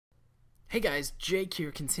Hey guys, Jake here,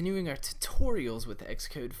 continuing our tutorials with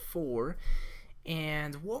Xcode 4,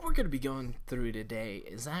 and what we're going to be going through today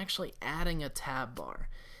is actually adding a tab bar.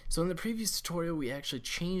 So in the previous tutorial we actually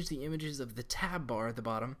changed the images of the tab bar at the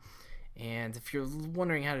bottom, and if you're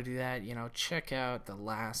wondering how to do that, check out the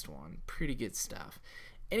last one. Pretty good stuff.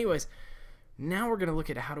 Anyways, now we're going to look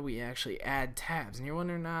at how do we actually add tabs, and you're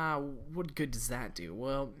wondering, what good does that do?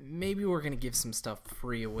 Well, maybe we're going to give some stuff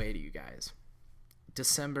free away to you guys.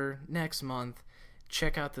 December, next month,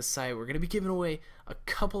 check out the site. We're going to be giving away a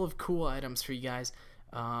couple of cool items for you guys.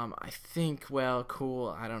 I think, well,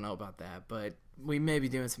 cool, I don't know about that, but we may be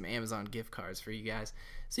doing some Amazon gift cards for you guys,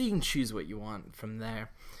 so you can choose what you want from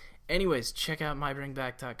there. Anyways, check out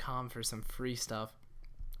mybringback.com for some free stuff.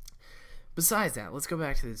 Besides that, let's go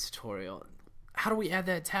back to the tutorial. How do we add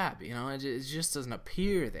that tab? It just doesn't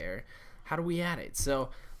appear there. How do we add it?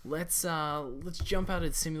 So let's jump out of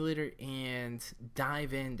the simulator and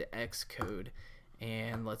dive into Xcode,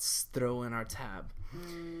 and let's throw in our tab.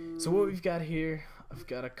 So what we've got here, I've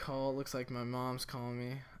got a call. Looks like my mom's calling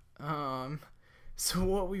me. So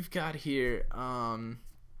what we've got here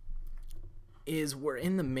is we're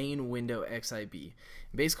in the main window XIB.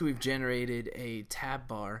 Basically, we've generated a tab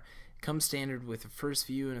bar. It comes standard with a first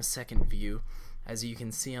view and a second view, as you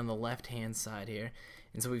can see on the left hand side here.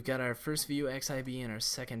 And so we've got our first view XIB and our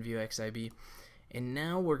second view XIB, and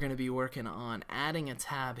now we're going to be working on adding a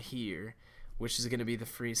tab here, which is going to be the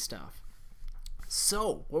free stuff.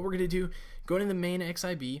 So what we're going to do, go into the main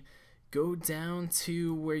XIB, go down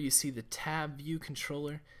to where you see the tab view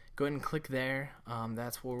controller, go ahead and click there.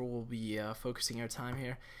 That's where we'll be focusing our time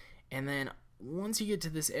here. And then once you get to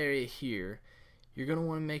this area here, you're going to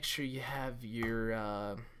want to make sure you have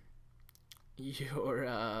your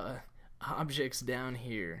objects down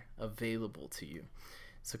here available to you.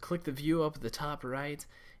 So click the view up at the top right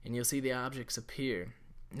and you'll see the objects appear.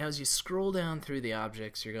 Now as you scroll down through the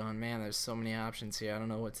objects, you're going, man, there's so many options here, I don't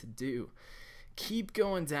know what to do. Keep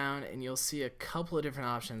going down and you'll see a couple of different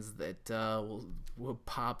options that will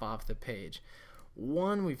pop off the page.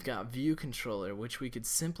 One, we've got view controller, which we could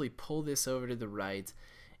simply pull this over to the right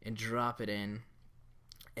and drop it in,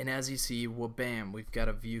 and as you see, well, bam, we've got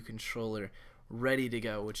a view controller ready to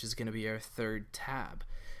go, which is going to be our third tab.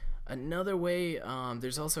 Another way,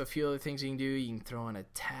 there's also a few other things you can do. You can throw in a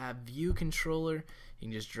tab view controller. You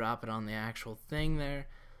can just drop it on the actual thing there,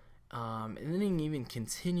 and then you can even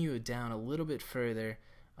continue it down a little bit further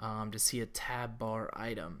to see a tab bar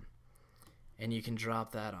item, and you can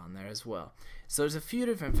drop that on there as well. So there's a few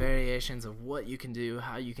different variations of what you can do,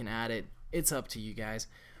 how you can add it. It's up to you guys.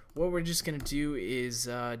 What we're just going to do is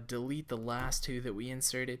delete the last two that we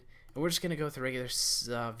inserted, and we're just going to go with the regular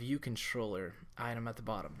view controller item at the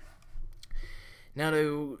bottom. Now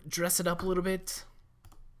to dress it up a little bit,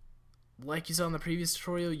 like you saw in the previous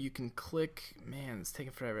tutorial, you can click, man, it's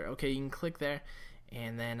taking forever. Okay, you can click there,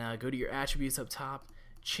 and then go to your attributes up top,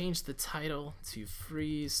 change the title to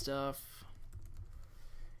free stuff,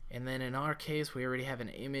 and then in our case, we already have an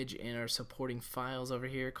image in our supporting files over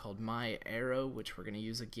here called my arrow, which we're going to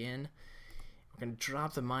use again. We're going to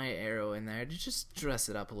drop the my arrow in there to just dress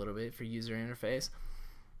it up a little bit for user interface,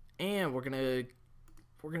 and we're gonna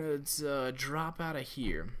drop out of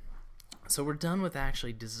here. So we're done with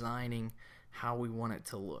actually designing how we want it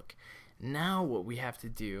to look. Now what we have to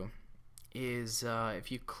do is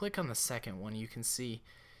if you click on the second one, you can see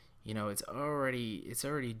it's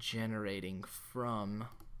already generating from,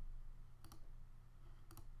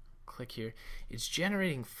 click here, it's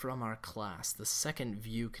generating from our class, the second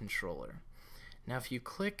view controller. Now if you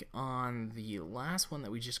click on the last one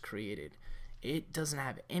that we just created, it doesn't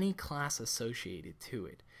have any class associated to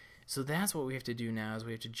it. So that's what we have to do now, is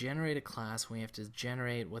we have to generate a class. We have to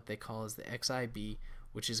generate what they call as the XIB,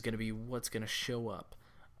 which is going to be what's going to show up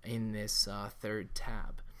in this third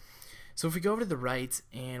tab. So if we go over to the right,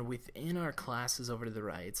 and within our classes over to the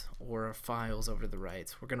right, or our files over to the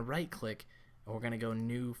right, we're going to right click and we're going to go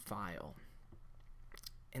new file.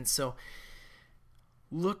 And so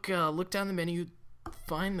look down the menu,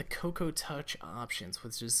 find the Cocoa Touch options,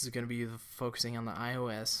 which is going to be focusing on the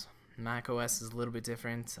iOS. Mac OS is a little bit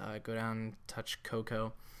different. Go down, touch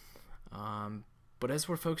Cocoa. But as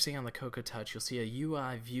we're focusing on the Cocoa Touch, you'll see a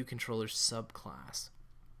UI view controller subclass.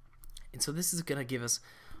 And so this is going to give us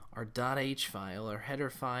our .h file, our header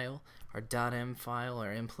file, our .m file,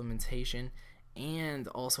 our implementation, and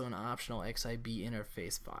also an optional XIB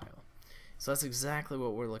interface file. So that's exactly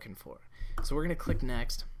what we're looking for. So we're going to click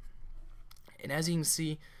next, and as you can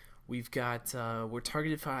see, we've got we're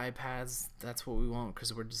targeted for iPads. That's what we want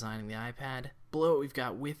because we're designing the iPad. Below it, we've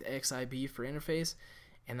got with XIB for interface,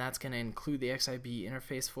 and that's going to include the XIB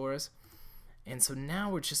interface for us. And so now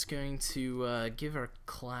we're just going to give our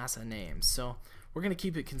class a name. So we're going to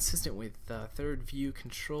keep it consistent with third view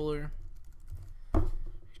controller,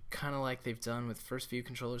 kind of like they've done with first view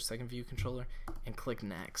controller, second view controller, and click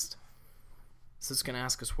next. So it's going to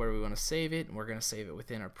ask us where we want to save it, and we're going to save it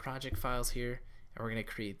within our project files here, and we're going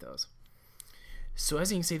to create those. So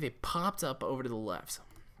as you can see, they popped up over to the left.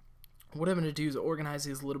 What I'm going to do is organize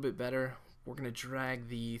these a little bit better. We're going to drag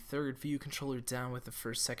the third view controller down with the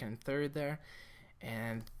first, second, and third there,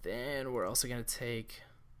 and then we're also going to take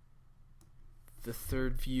the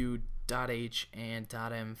third view .h and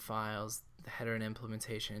 .m files, the header and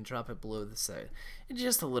implementation, and drop it below the site. It's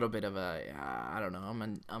just a little bit of a I don't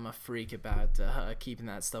know, I'm a freak about keeping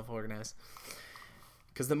that stuff organized,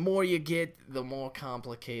 because the more you get, the more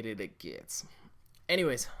complicated it gets.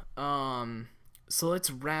 Anyways, so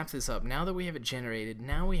let's wrap this up. Now that we have it generated,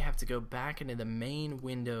 now we have to go back into the main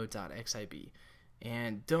window.xib,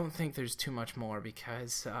 and don't think there's too much more,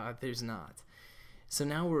 because there's not. So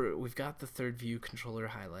now we've got the third view controller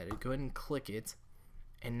highlighted. Go ahead and click it,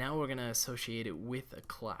 and now we're going to associate it with a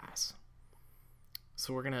class.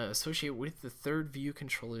 So we're going to associate with the third view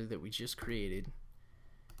controller that we just created,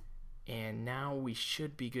 and now we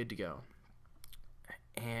should be good to go.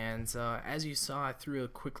 And as you saw, I threw a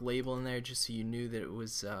quick label in there just so you knew that it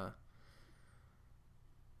was I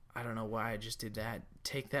don't know why I just did that.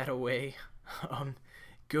 Take that away.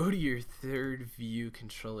 Go to your third view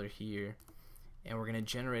controller here, and we're going to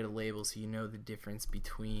generate a label so you know the difference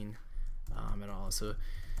between it all. So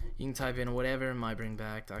you can type in whatever,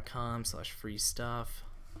 mybringback.com/free stuff,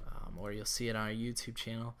 or you'll see it on our YouTube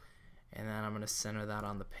channel, and then I'm going to center that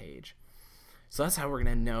on the page. So that's how we're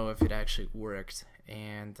going to know if it actually worked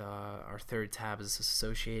and our third tab is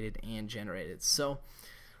associated and generated. So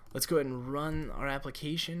let's go ahead and run our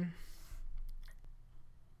application.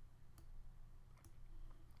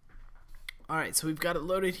 Alright, so we've got it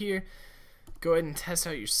loaded here. Go ahead and test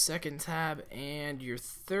out your second tab and your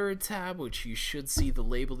third tab, which you should see the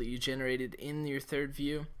label that you generated in your third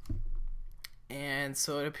view. And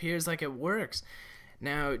so it appears like it works.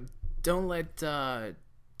 Now, don't let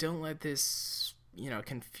this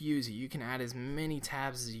confuse you. You can add as many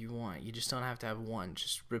tabs as you want. You just don't have to have one.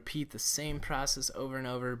 Just repeat the same process over and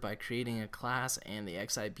over by creating a class and the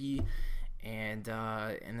XIB, and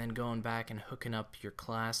then going back and hooking up your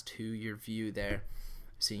class to your view there,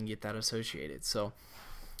 so you can get that associated. So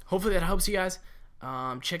hopefully that helps you guys.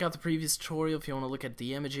 Check out the previous tutorial if you want to look at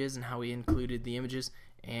the images and how we included the images,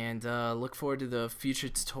 and look forward to the future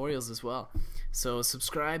tutorials as well. So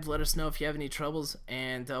subscribe, let us know if you have any troubles,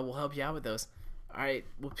 and we'll help you out with those. Alright,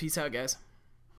 well, peace out, guys.